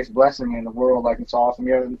the biggest blessing in the world. Like, it's awesome.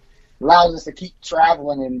 It allows us to keep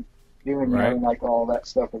traveling and doing all that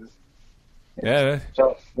stuff.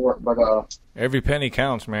 But every penny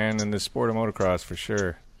counts, man, in the sport of motocross for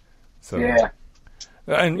sure. So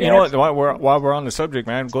and you know what? While we're on the subject,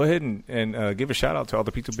 man, go ahead and give a shout out to all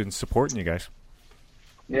the people who've been supporting you guys.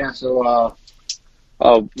 Yeah. So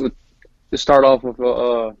to start off with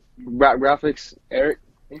graphics, Eric.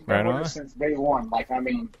 He's been with us since day one.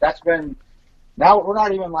 That's been. Now we're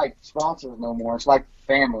not even like sponsors no more. It's like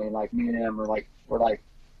family. Like me and him are we're like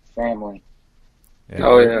family.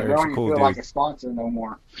 Yeah, we don't even feel like a sponsor no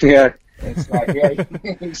more. Yeah. It's like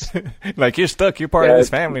like you're stuck. You're part of this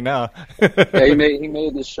family now. He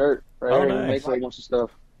made this shirt right here. Nice. He makes a bunch of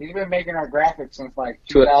stuff. He's been making our graphics since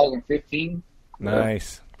 2015.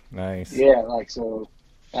 Nice. Yeah, so.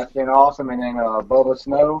 That's been awesome. And then Bubba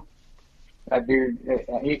Snow, that dude.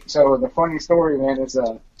 So the funny story, man, is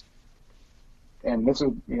and this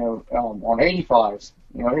was on 85s.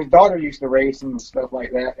 His daughter used to race and stuff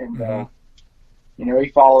like that, and he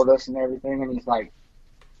followed us and everything. And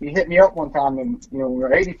he hit me up one time, and we were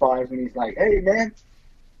 85s, and he's like, "Hey, man,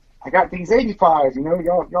 I got these 85s.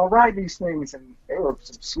 Y'all ride these things, and they were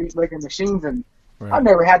some sweet looking machines, and I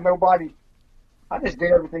never had nobody. I just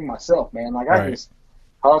did everything myself, man. I just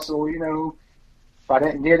hustle, if I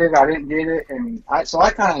didn't get it, I didn't get it. And I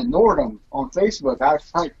kind of ignored them on Facebook. I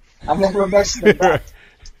was like, I never messaged them back.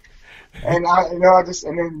 And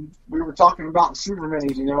and then we were talking about super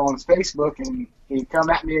minis, on Facebook, and he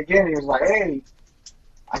come at me again. He was like, "Hey,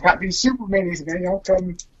 I got these super minis, man.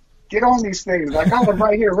 Come get on these things. I got them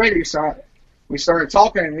right here ready." So we started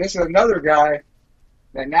talking, and this is another guy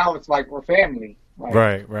that now it's like we're family.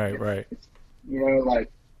 Right.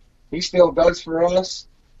 He still does for us.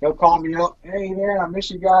 He'll call me up. "Hey, man, I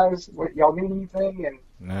miss you guys. What, y'all need anything?" And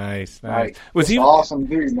nice. Was he awesome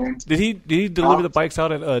dude, man? Did he deliver the bikes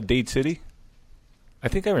out at Dade City? I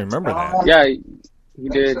think I remember that. Yeah, he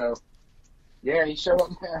did. So. Yeah, he showed up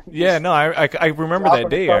there. Yeah, no, I remember that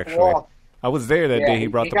day actually. I was there that day. He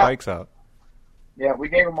brought the bikes out. Yeah, we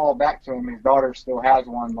gave them all back to him. His daughter still has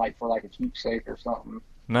one, for a keepsake or something.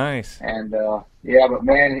 Nice. And but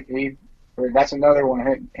man, that's another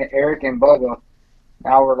one. Eric and Bubba.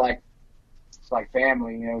 Now we're it's like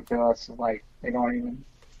family, to us. They don't even.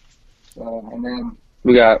 And then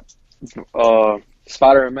we got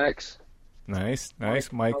Spider MX. Nice.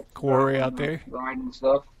 Mike Corey out there riding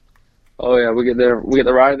stuff. Oh yeah, we get the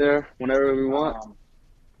ride there whenever we want.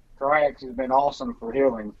 Triax has been awesome for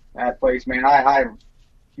healing. That place, man, I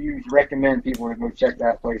huge recommend people to go check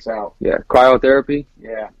that place out. Yeah, cryotherapy.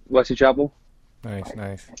 Yeah, Wesley Chapel. Nice.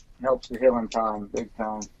 It helps the healing time, big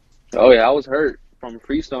time. Oh yeah, I was hurt from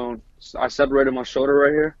Freestone. I separated my shoulder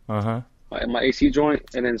right here. My AC joint,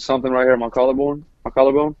 and then something right here in my collarbone.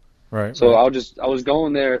 Right. So I was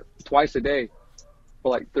going there twice a day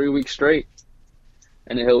for 3 weeks straight,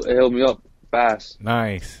 and it healed me up fast.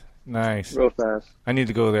 Nice. Real fast. I need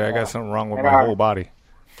to go there. I got something wrong with my whole body.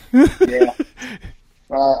 Yeah.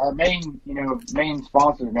 Our main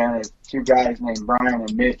sponsors, man, are 2 guys named Brian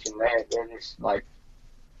and Mitch, and they're just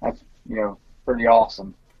that's pretty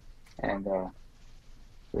awesome, and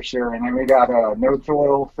for sure. And then we got No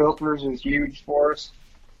Toil Filters is huge for us.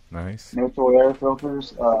 Nice. No-toy air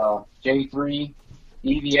filters. J3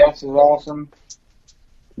 EVS is awesome.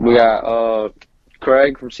 We got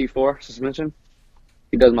Craig from C4 suspension.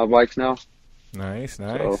 He does my bikes now. Nice.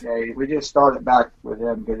 So, yeah, we just started back with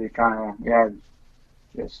him because he kind of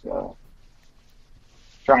just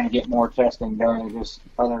trying to get more testing done. It just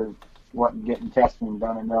wasn't getting testing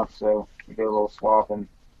done enough, so we did a little swapping.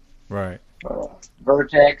 Right.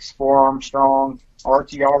 Vertex, Forearm Strong,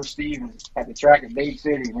 RTR Steve is at the track at Dade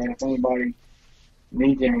City, man. If anybody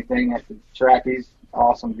needs anything at the track, he's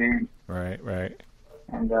awesome, dude. Right.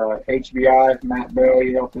 And HBI, Matt Bell,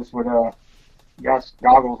 he helped us with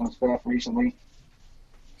goggles and stuff recently.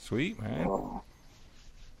 Sweet, man. Well,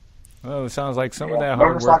 it sounds like some of that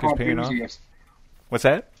hard work Motorcycle is paying off. Enthusiast. What's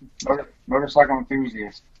that? Motorcycle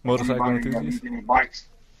Enthusiast. Motorcycle Anybody Enthusiast? Needs any bikes.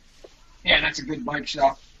 Yeah, that's a good bike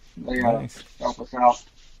shop. They Nice. help us out.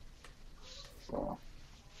 So.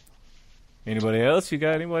 Anybody else? You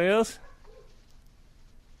got anybody else?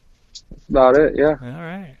 That's about it, yeah. All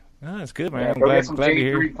right. Oh, that's good, man. Yeah, I'm go glad get some to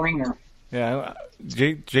hear. J3 cleaner. Yeah,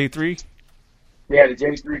 J3? Yeah, the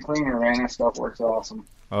J3 cleaner, man. That stuff works awesome.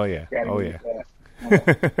 Oh, yeah. Gotta Yeah. use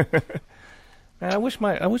that. Man, I wish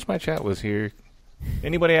my chat was here.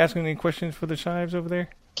 Anybody asking any questions for the Shives over there?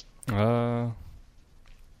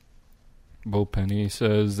 Bo Penny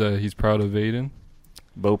says that he's proud of Aiden.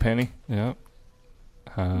 Bo Penny? Yeah.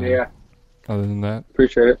 Yeah. Other than that,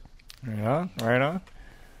 Appreciate it. Right on.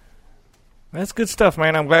 That's good stuff,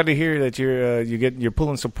 man. I'm glad to hear that you're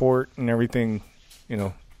pulling support and everything. You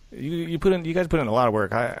know, you guys put in a lot of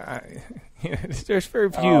work. There's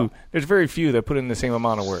very few that put in the same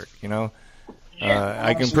amount of work. You know,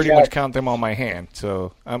 I can pretty much count them on my hand.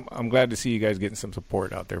 So I'm glad to see you guys getting some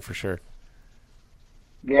support out there for sure.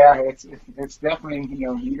 Yeah, it's definitely,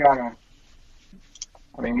 you gotta.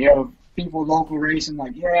 I mean, people local racing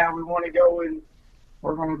like, yeah, we want to go and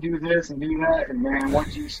we're going to do this and do that. And, man,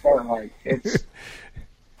 once you start, like, it's,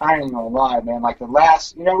 I ain't going to lie, man. Like, the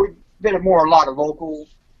last, we did a lot of local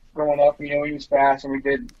growing up. We was fast and we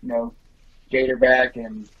did, Gatorback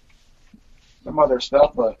and some other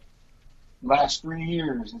stuff. But last 3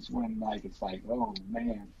 years is when, like, it's like, oh,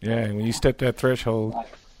 man. Yeah, and when you step that threshold. Like,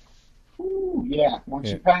 ooh, yeah. Once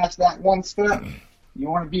you pass that one step, you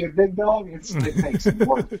want to be a big dog, it takes some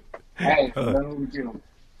work. Hey, no joke.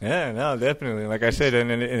 Yeah, no, definitely. Like I said, and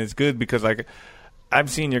it's good because, like, I've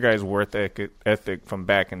seen your guys' work ethic from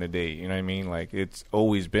back in the day. You know what I mean? Like, it's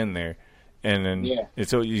always been there. And then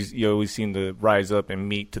it's always, you always seem to rise up and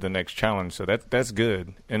meet to the next challenge. So that's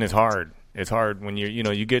good. And it's hard. It's hard when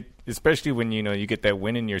you get, especially when, you get that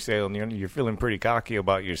win in your sail and you're feeling pretty cocky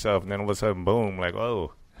about yourself. And then all of a sudden, boom, like,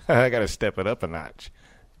 oh, I got to step it up a notch.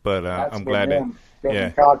 But I'm glad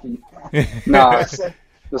that, cocky. No, I said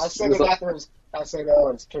it after I said,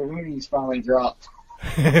 his Kahuni's finally dropped.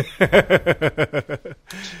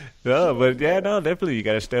 No, but definitely you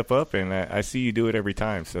got to step up, and I see you do it every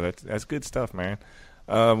time. So that's good stuff, man.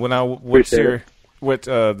 Well, now the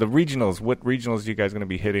regionals? What regionals are you guys going to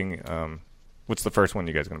be hitting? What's the first one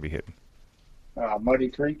you guys going to be hitting? Muddy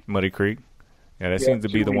Creek. Muddy Creek. Yeah, that seems to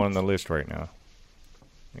be the one on the list right now.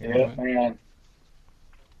 Yeah, man.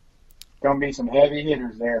 Gonna be some heavy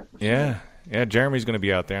hitters there. Yeah. Yeah, Jeremy's going to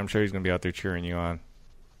be out there. I'm sure he's going to be out there cheering you on.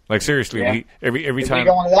 Like, seriously, every time. Is he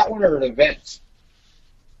going to that one or the vets?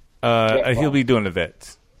 He'll be doing the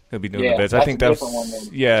vets. He'll be doing the vets. I think that's one,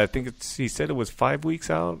 I think he said it was 5 weeks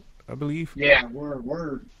out, I believe. Yeah,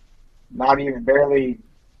 we're not even barely.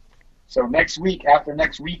 So next week, after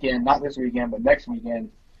next weekend, not this weekend, but next weekend.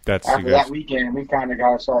 After that weekend, we kind of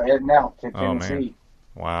got to start heading out to Tennessee. Man.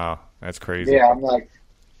 Wow, that's crazy. Yeah, I'm like.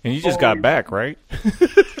 And you just got back, right?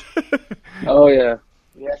 Oh, yeah.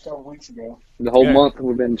 Yeah, a couple weeks ago. The whole month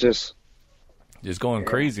we've been just going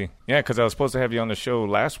crazy. Yeah, because I was supposed to have you on the show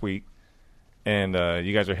last week, and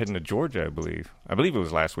you guys are heading to Georgia, I believe. I believe it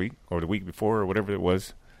was last week or the week before or whatever it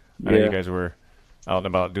was. I know you guys were out and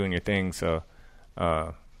about doing your thing, so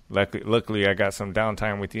luckily I got some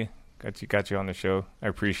downtime with you. Got you on the show. I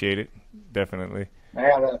appreciate it, definitely. I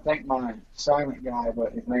got to thank my silent guy,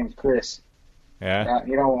 but his name's Chris. Yeah.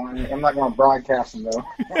 I'm not going to broadcast him though.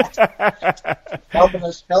 helping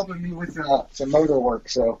me with some motor work.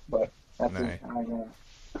 So, but that's it.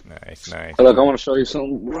 Nice. Look, I want to show you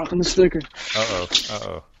something. We're rocking the sticker.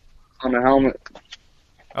 Uh-oh. On the helmet.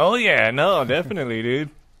 Oh yeah, no, definitely, dude.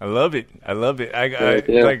 I love it.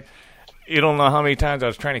 Like, you don't know how many times I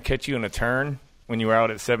was trying to catch you in a turn when you were out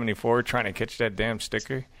at 74, trying to catch that damn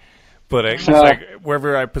sticker. But it's like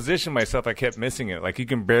wherever I position myself, I kept missing it. Like, you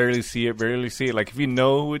can barely see it. Like, if you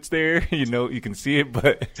know it's there, you can see it.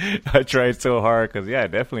 But I tried so hard because,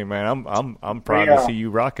 definitely, man. I'm proud to see you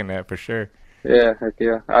rocking that for sure. Yeah, heck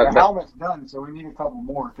yeah. The helmet's done, so we need a couple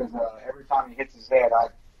more because every time he hits his head, I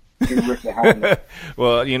do rip the helmet.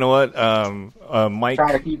 Well, you know what? Mike.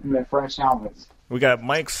 Trying to keep him in fresh helmets. We got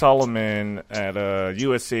Mike Solomon at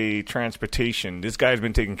USA Transportation. This guy's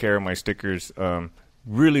been taking care of my stickers.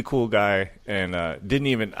 Really cool guy, and I didn't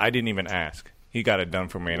even ask. He got it done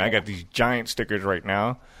for me, and I got these giant stickers right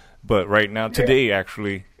now. But right now, today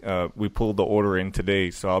actually, we pulled the order in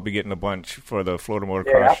today, so I'll be getting a bunch for the Florida Motocross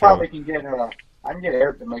show. I probably can get I can get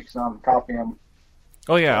Eric to make some, copy them.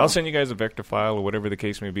 Oh yeah, I'll send you guys a vector file or whatever the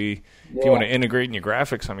case may be. If you want to integrate in your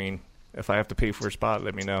graphics, I mean, if I have to pay for a spot,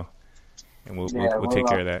 let me know, and we'll take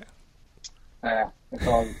care of that. That's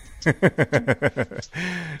all.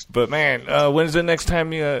 But man, when's the next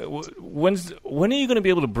time when are you going to be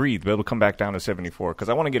able to breathe? Be able to come back down to 74? Because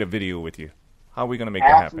I want to get a video with you. How are we going to make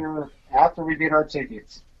that happen? After we get our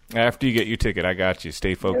tickets. After you get your ticket, I got you.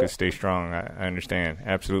 Stay focused, stay strong. I understand.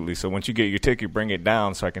 Absolutely. So once you get your ticket, bring it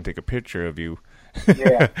down so I can take a picture of you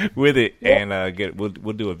with it and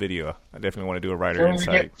we'll do a video. I definitely want to do a rider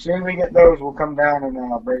insight. As soon as we get those, we'll come down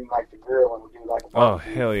and bring like the grill and we'll do like a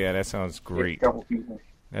barbecue. Oh, hell yeah. That sounds great. A couple people.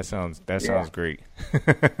 That sounds great.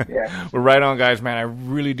 Yeah. Well, right on, guys, man. I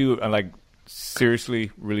really do,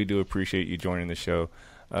 seriously, really do appreciate you joining the show.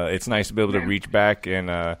 It's nice to be able to reach back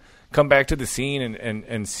and come back to the scene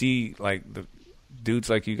and see, like, the dudes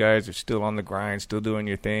like you guys are still on the grind, still doing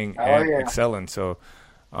your thing, and excelling. So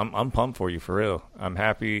I'm pumped for you, for real. I'm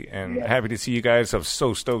happy and happy to see you guys. I'm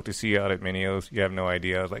so stoked to see you out at Minios. You have no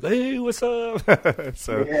idea. I was like, hey, what's up?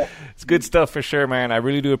 So it's good stuff for sure, man. I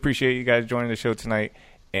really do appreciate you guys joining the show tonight.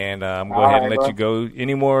 And I'm going to go ahead and let you go.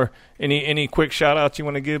 Any quick shout outs you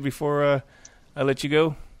want to give before I let you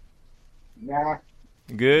go? Nah.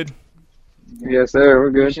 Good? Yes, sir. We're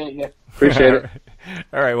good. Appreciate it.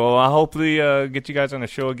 All right. Well, I'll hopefully get you guys on the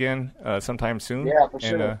show again sometime soon. Yeah, for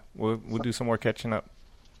sure. And we'll do some more catching up.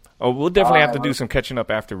 Oh, we'll definitely have to do some catching up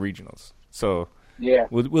after regionals. So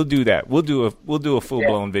we'll do that. We'll do a full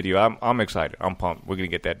blown video. I'm excited. I'm pumped. We're gonna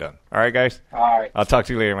get that done. All right, guys. All right. I'll talk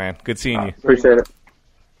to you later, man. Good seeing you. Appreciate it.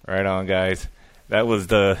 Right on, guys. That was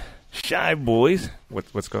the Shy Boys.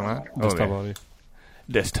 What's going on?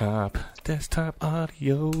 Desktop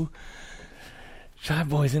audio. Shy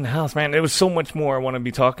Boys in the house, man. There was so much more I want to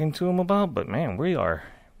be talking to him about, but man, we are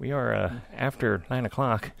after 9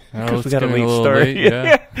 o'clock because we got a late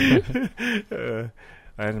start.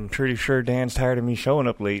 I'm pretty sure Dan's tired of me showing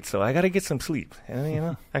up late, so I got to get some sleep.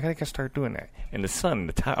 And, I got to start doing that. And the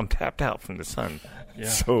sun, I'm tapped out from the sun. Yeah.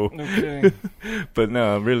 So, no kidding. But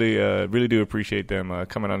no, really do appreciate them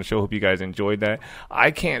coming on the show. Hope you guys enjoyed that.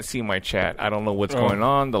 I can't see my chat. I don't know what's going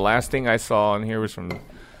on. The last thing I saw in here was from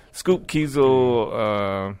Scoop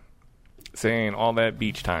Kiesel saying all that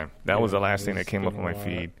beach time. That was the last thing that came up on my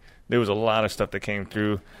feed. There was a lot of stuff that came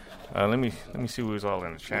through. Let me see who's all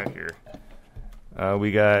in the chat here.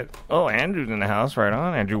 We got Andrew's in the house. Right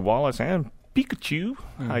on, Andrew Wallace and Pikachu.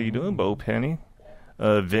 How you doing, Bo Penny?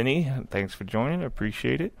 Vinny, thanks for joining.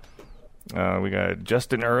 Appreciate it. We got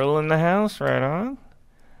Justin Earl in the house. Right on.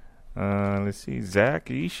 Let's see,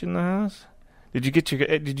 Zach Ish in the house.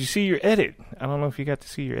 Did you see your edit? I don't know if you got to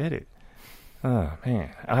see your edit. Oh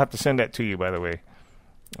man, I'll have to send that to you. By the way,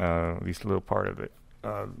 at least a little part of it.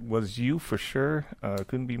 Was you for sure?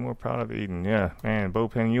 Couldn't be more proud of Aiden. Yeah, man, Bo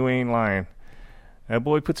Penny, you ain't lying. That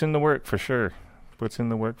boy puts in the work for sure. We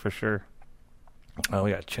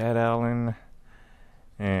got Chad Allen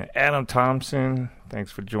and Adam Thompson. Thanks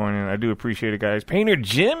for joining. I do appreciate it, guys. Painter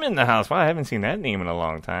Jim in the house. Wow, I haven't seen that name in a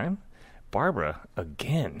long time. Barbara,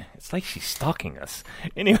 again. It's like she's stalking us.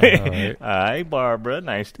 Anyway, hi, Barbara.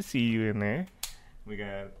 Nice to see you in there. We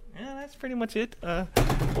got, that's pretty much it.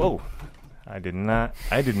 Whoa. I did not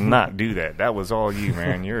do that. That was all you,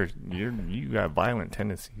 man. You got violent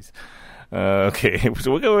tendencies. Okay,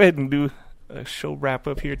 so we'll go ahead and do a show wrap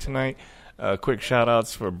up here tonight. Quick shout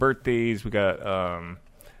outs for birthdays. We got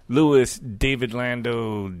Lewis, David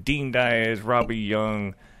Lando, Dean Diaz, Robbie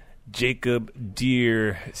Young, Jacob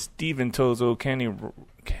Deere, Steven Tozo,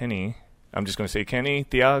 Kenny, I'm just going to say Kenny,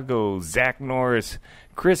 Thiago, Zach Norris,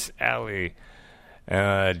 Chris Alley,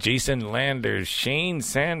 Jason Landers, Shane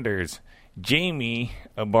Sanders, Jamie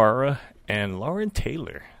Ibarra, and Lauren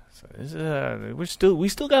Taylor. So this is, we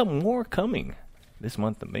still got more coming this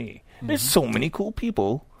month of May. There's so many cool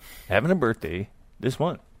people having a birthday this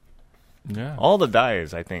month. Yeah. All the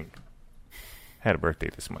Dyers, I think, had a birthday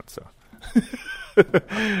this month. So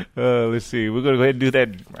let's see. We're going to go ahead and do that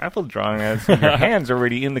raffle drawing. Your hand's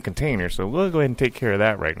already in the container, so we'll go ahead and take care of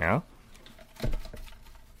that right now.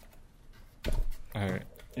 All right.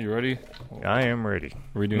 You ready? I am ready.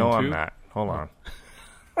 Are we doing no, two? I'm not. Hold on.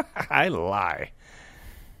 I lie.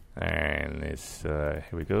 And let's, here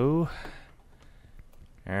we go.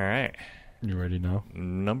 All right. You ready now?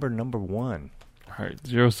 Number one. All right.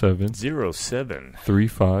 07. 07.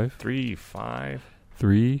 35. 35.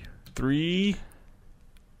 3. 3.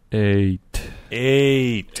 8.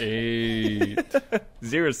 8.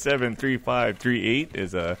 073538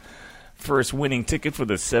 is a first winning ticket for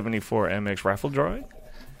the 74 MX raffle drawing.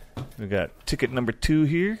 We got ticket number 2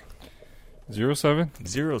 here. 07.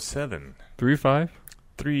 07. 35.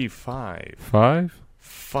 35. 5.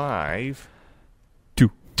 5.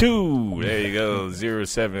 2. There you go.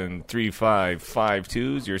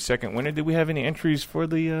 073552 is your second winner. Did we have any entries for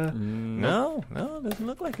the No, doesn't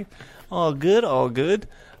look like it. All good.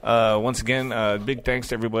 Once again, big thanks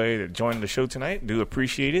to everybody that joined the show tonight. Do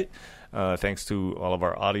appreciate it. Thanks to all of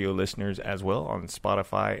our audio listeners as well on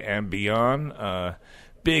Spotify and beyond.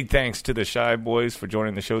 Big thanks to the Shy Boys for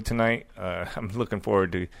joining the show tonight. I'm looking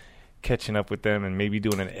forward to catching up with them and maybe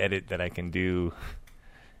doing an edit that I can do,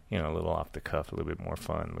 a little off the cuff, a little bit more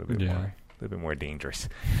fun, a little bit more dangerous.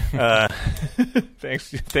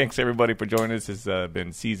 Thanks everybody for joining us. This has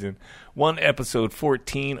been season 1, episode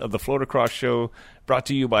 14 of the Floridacross Show, brought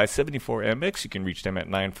to you by 74MX. You can reach them at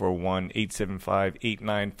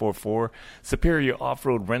 941-875-8944. Superior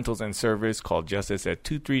Off-Road Rentals and Service. Call Justice at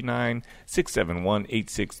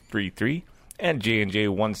 239-671-8633. And J&J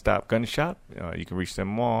One Stop Gun Shop. You can reach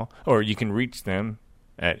them all, or you can reach them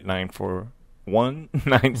at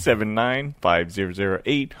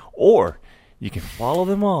 941-979-5008, or you can follow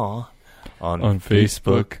them all on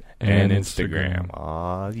Facebook and Instagram.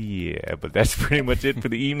 Oh, yeah. But that's pretty much it for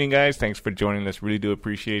the evening, guys. Thanks for joining us. Really do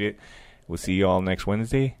appreciate it. We'll see you all next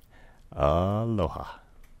Wednesday. Aloha.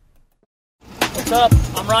 What's up?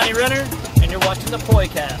 I'm Ronnie Renner, and you're watching the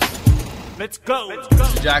Poicast. Let's go.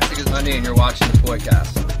 This is Jack Sigismundi, and you're watching the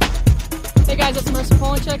Poicast. Hey guys, it's Mercer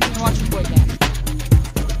Polachek, and you're watching Poicast.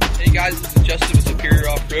 Hey guys, this is Justin with Superior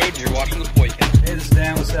Off-Road, and you're watching the Poicast. Hey, this is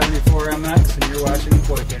Dan with 74MX, and you're watching the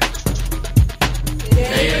Poicast.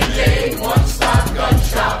 J&J One Stop Gun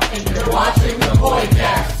Shop, and you're watching the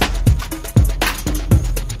Poicast.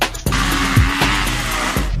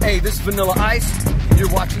 Hey, this is Vanilla Ice, and you're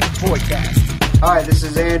watching the Poicast. Hi, this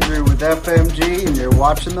is Andrew with FMG, and you're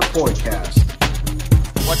watching the Poicast.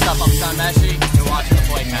 What's up? I'm Sean Messi, and you're watching the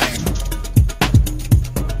Poicast.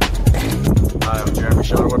 Hi, I'm Jeremy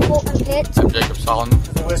Shuttleworth. I'm Jacob Solomon. This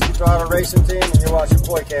is the Whiskey Throttle Racing Team, and you're watching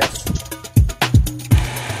Poicast.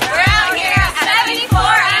 We're out here at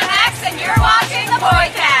 74MX, and you're watching the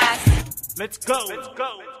Poicast. Let's go.